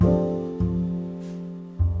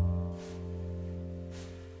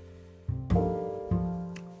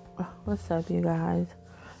What's up, you guys?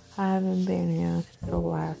 I haven't been here since the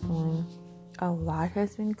last one. A lot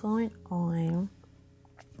has been going on.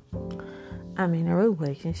 I'm in a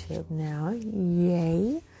relationship now.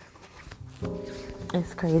 Yay.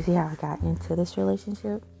 It's crazy how I got into this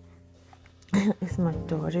relationship. It's my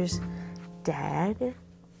daughter's dad.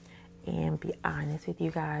 And be honest with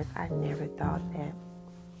you guys, I never thought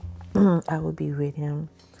that I would be with him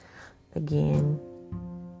again.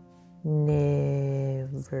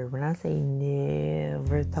 Never. When I say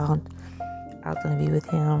never thought I was going to be with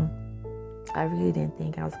him, I really didn't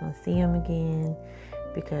think I was going to see him again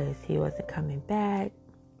because he wasn't coming back.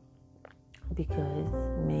 Because,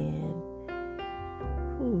 man,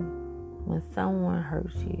 when someone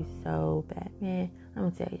hurts you so bad, man, I'm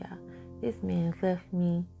going to tell y'all, this man left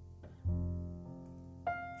me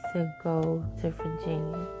to go to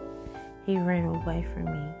Virginia. He ran away from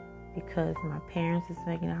me because my parents was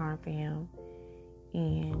making it hard for him,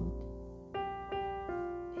 and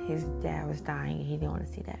his dad was dying and he didn't want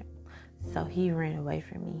to see that. So he ran away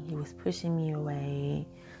from me. He was pushing me away,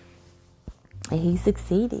 and he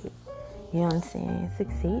succeeded. You know what I'm saying?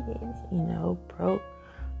 Succeeded.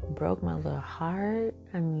 Broke my little heart.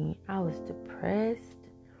 I mean, I was depressed.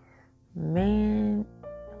 Man,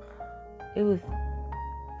 it was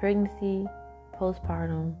pregnancy,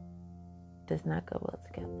 postpartum, does not go well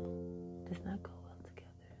together.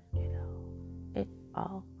 At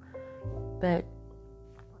all. But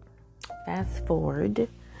fast forward,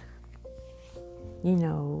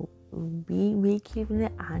 we keeping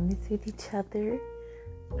it honest with each other.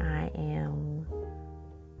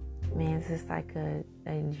 It's just like a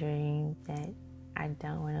dream that I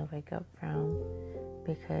don't want to wake up from,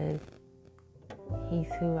 because he's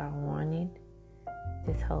who I wanted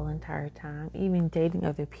this whole entire time. Even dating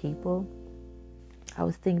other people, I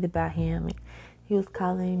was thinking about him, and he was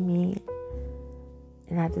calling me,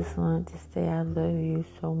 and I just wanted to say I love you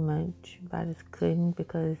so much, but I just couldn't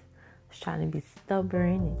because I was trying to be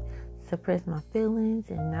stubborn and suppress my feelings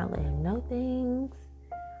and not let him know things.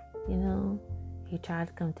 He tried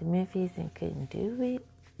to come to Memphis and couldn't do it.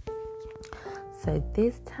 So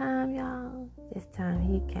this time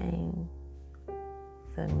he came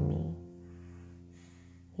for me.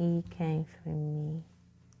 He came for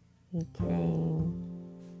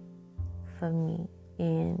me.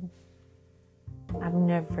 And I've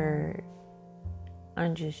never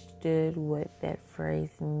understood what that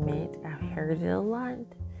phrase meant. I've heard it a lot.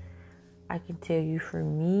 I can tell you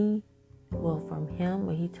from him,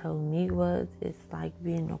 what he told me was, it's like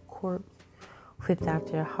being a corpse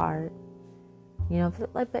without your heart.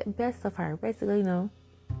 Like best of heart. Basically, a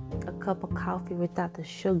cup of coffee without the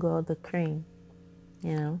sugar or the cream.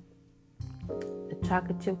 The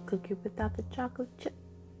chocolate chip cookie without the chocolate chip.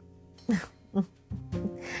 You know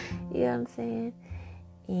what I'm saying?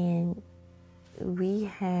 And we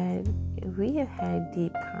have had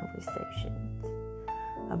deep conversations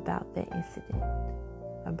about that incident,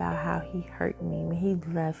 about how he hurt me when he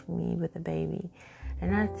left me with a baby.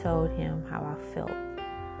 And I told him how I felt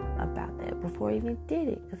about that before I even did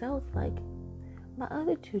it, because I was like, my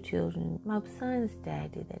other two children, my son's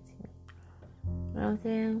dad did that to me. You know what I'm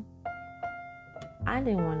saying? I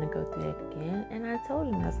didn't want to go through that again, and I told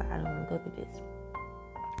him, I was like, I don't want to go through this.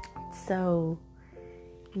 So,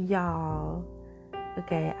 y'all,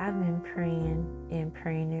 okay, I've been praying.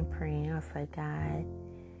 I was like, God,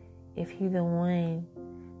 if he's the one,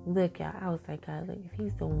 look, y'all, I was like, God, look, if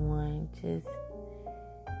he's the one, just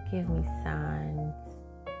give me signs.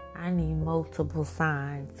 I need multiple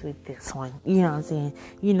signs with this one. You know what I'm saying?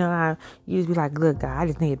 I used to be like, look, God, I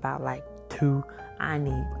just need about like 2. I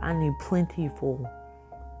need plentiful.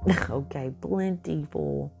 Okay,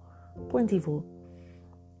 plentiful.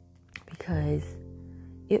 Because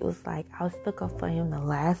it was like I was stuck up for him the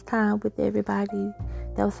last time with everybody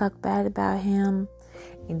that was talking bad about him.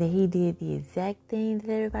 And then he did the exact thing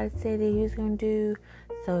that everybody said that he was going to do.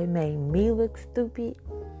 So it made me look stupid.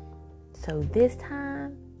 So this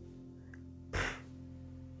time,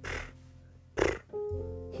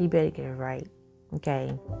 he better get it right.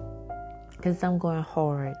 Okay? Because I'm going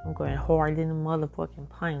hard. I'm going hard in the motherfucking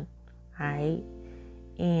paint. Alright?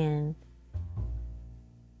 And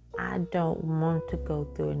I don't want to go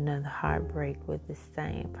through another heartbreak with the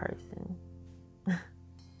same person.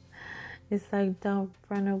 It's like, don't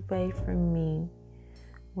run away from me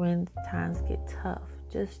when times get tough.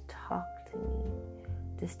 Just talk to me.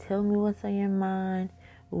 Just tell me what's on your mind.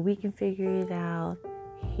 We can figure it out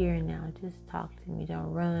here and now. Just talk to me.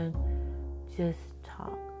 Don't run. Just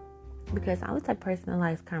talk. Because I was that person that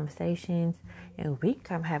likes conversations, and we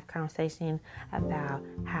can have conversation about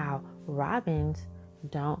how Robins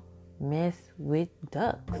don't mess with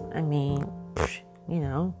ducks. I mean,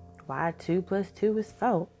 why 2 + 2 is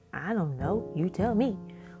 4? I don't know. You tell me.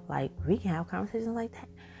 Like, we can have conversations like that.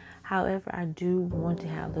 However, I do want to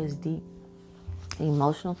have those deep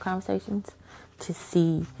emotional conversations to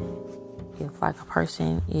see if, like, a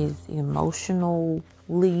person is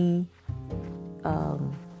emotionally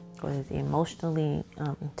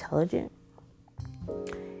intelligent.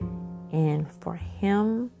 And for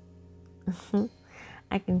him,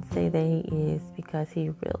 I can say that he is, because he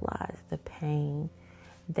realized the pain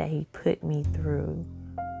that he put me through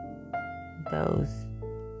those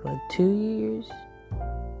 2 years,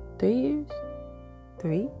 3 years,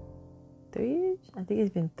 3 years. I think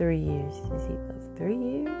it's been 3 years since he was 3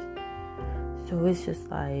 years. So it's just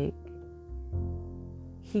like,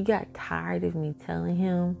 he got tired of me telling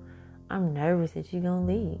him, I'm nervous that you're gonna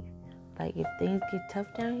leave. Like, if things get tough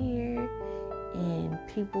down here and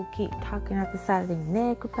people keep talking out the side of their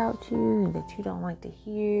neck about you and that you don't like to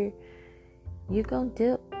hear, you're gonna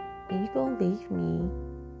dip and you're gonna leave me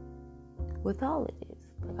with all of this.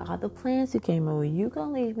 Like, all the plans you came over, you're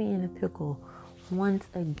gonna leave me in a pickle once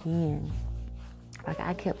again. Like,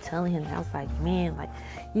 I kept telling him, I was like, man, like,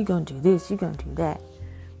 you gonna do this, you gonna do that.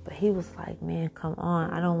 But he was like, man, come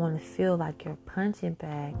on, I don't want to feel like your punching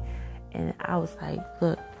bag. And I was like,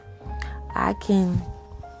 look, I can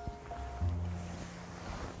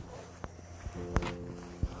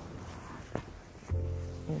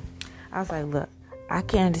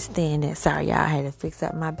understand that. Sorry, y'all, I had to fix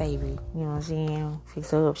up my baby. You know what I'm saying?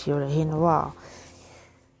 Fix her up. She would have hit the wall.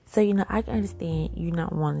 So, I can understand you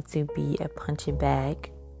not wanting to be a punching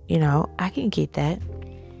bag. I can get that.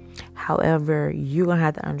 However, you're going to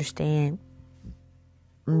have to understand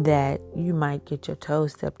that you might get your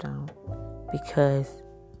toes stepped on because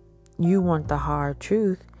you want the hard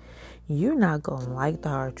truth. You're not going to like the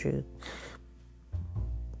hard truth.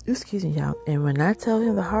 Excuse me, y'all. And when I tell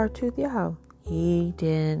him the hard truth, y'all, he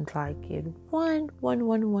didn't like it one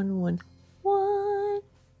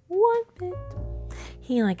bit.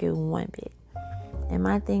 He didn't like it one bit. And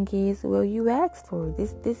my thing is, well, you asked for it.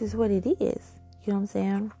 This is what it is. You know what I'm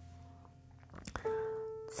saying?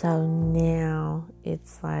 So now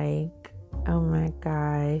it's like, oh my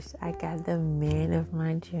gosh, I got the man of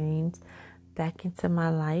my dreams back into my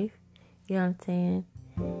life. You know what I'm saying?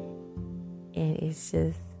 And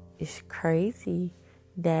it's crazy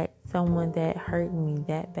that someone that hurt me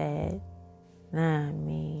that bad, I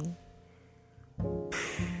mean,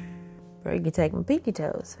 bro, you can take my pinky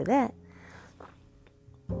toes for that,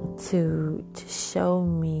 to show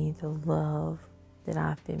me the love that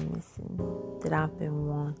I've been missing, that I've been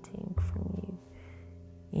wanting from you.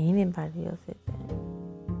 And anybody else at that.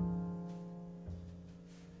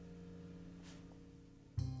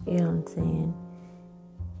 You know what I'm saying?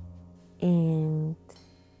 And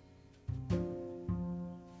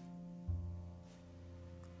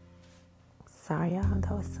sorry, y'all,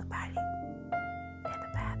 that was somebody in the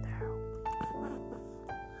bathroom.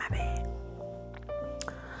 My bad.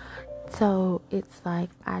 So it's like,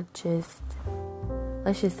 let's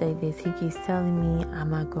just say this. He keeps telling me I'm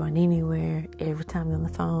not going anywhere. Every time we're on the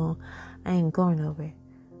phone, I ain't going nowhere.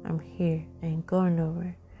 I'm here. I ain't going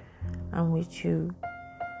nowhere. I'm with you.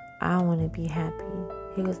 I want to be happy.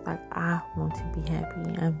 He was like, I want to be happy.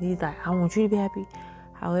 And he's like, I want you to be happy.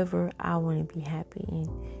 However, I want to be happy. And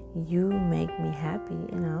you make me happy.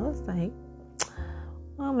 And I was like,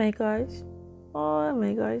 oh my gosh.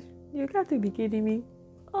 You got to be kidding me.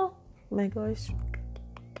 Oh my gosh.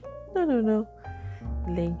 No.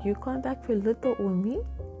 Like, you come back for little on me?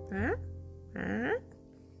 Huh?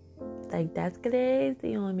 Like, that's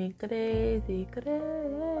crazy on me. Crazy.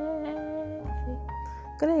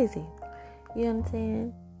 You know what I'm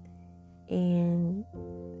saying? And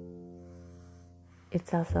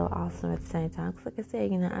it's also awesome at the same time. Cause like I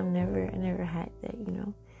said, I never had that,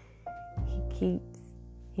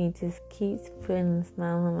 He just keeps putting a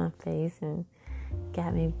smile on my face and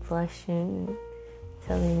got me blushing,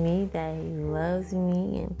 telling me that he loves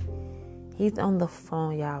me. And he's on the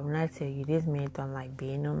phone, y'all. When I tell you, this man don't like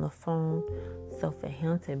being on the phone. So for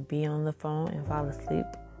him to be on the phone and fall asleep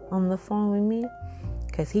on the phone with me,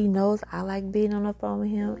 because he knows I like being on the phone with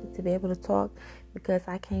him, to be able to talk, because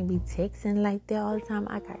I can't be texting like that all the time.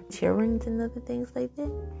 I got children and other things like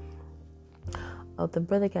that. Oh, the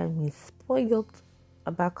brother got me spoiled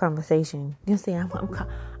about conversation. You see, I'm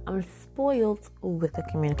spoiled with the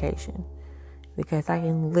communication, because I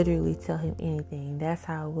can literally tell him anything. That's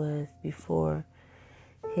how it was before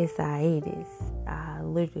his hiatus. I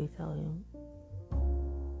literally told him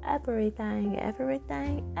everything.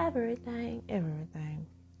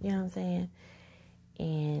 You know what I'm saying?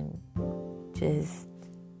 And just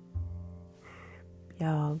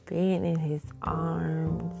Y'all, being in his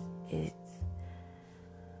arms,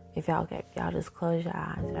 if y'all just close your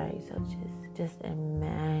eyes, right? So just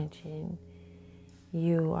imagine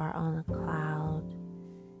you are on a cloud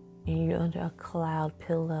and you're under a cloud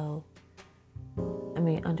pillow.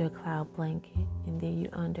 Under a cloud blanket, and then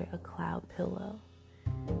you're under a cloud pillow.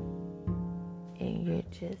 And you're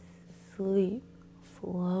just asleep,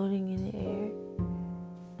 floating in the air,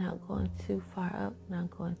 not going too far up, not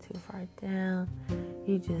going too far down.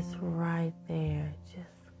 You just right there, just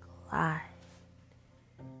glide.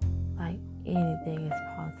 Like anything is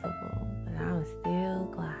possible, but I'm still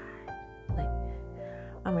glide.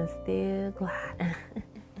 I'm still glide.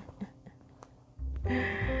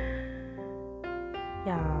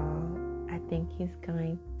 Y'all, I think he's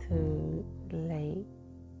going to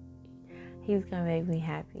he's gonna make me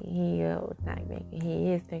happy. He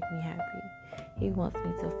is making me happy. He wants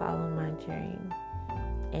me to follow my dream,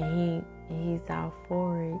 and he's all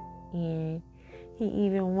for it, and he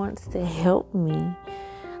even wants to help me.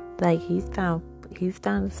 Like he's found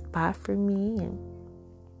a spot for me, and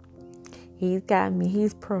he's got me.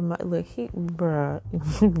 He's bruh.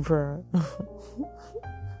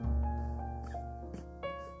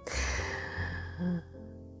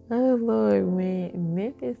 Oh Lord, man,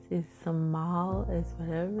 Memphis is small as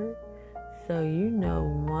whatever. So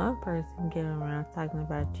one person get around talking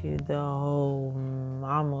about you, the whole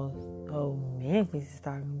Memphis is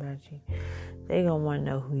talking about you. They gonna want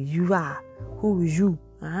to know who you are. Who is you?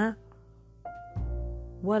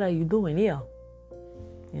 What are you doing here?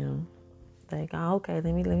 Like, okay,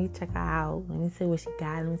 let me check her out. Let me see what she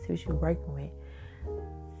got. Let me see what she's working with.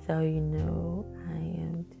 So I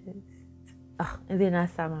am just. Oh, and then I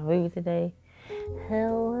saw my movie today.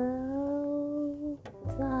 Hello,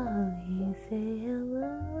 darling, say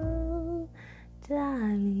hello,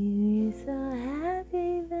 darling, we're so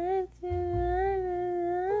happy that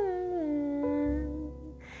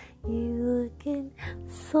you're looking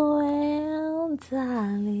swell,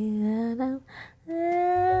 darling,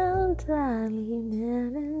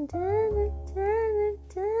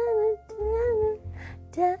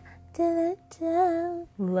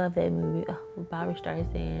 Love that movie. Oh, Barbra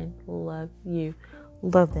Streisand, love you.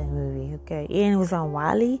 Love that movie, okay? And it was on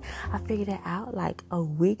Wally. I figured it out like a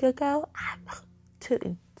week ago.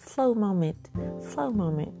 Slow moment.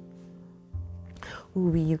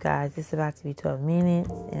 Ooh, you guys, it's about to be 12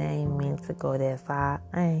 minutes, and I ain't meant to go that far.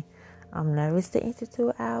 I'm nervous to enter to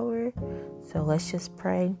an hour, so let's just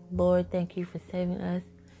pray. Lord, thank you for saving us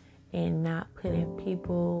and not putting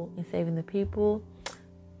people and saving the people,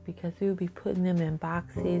 because we would be putting them in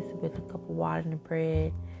boxes with a cup of water and a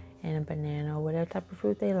bread and a banana or whatever type of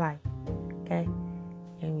fruit they like, okay?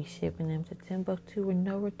 And we shipping them to Timbuktu with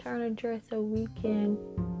no return address so we can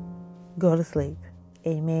go to sleep.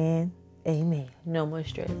 Amen. No more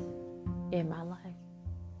stress in my life.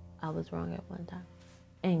 I was wrong at one time.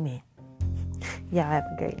 Amen. Y'all have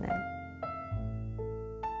a great night.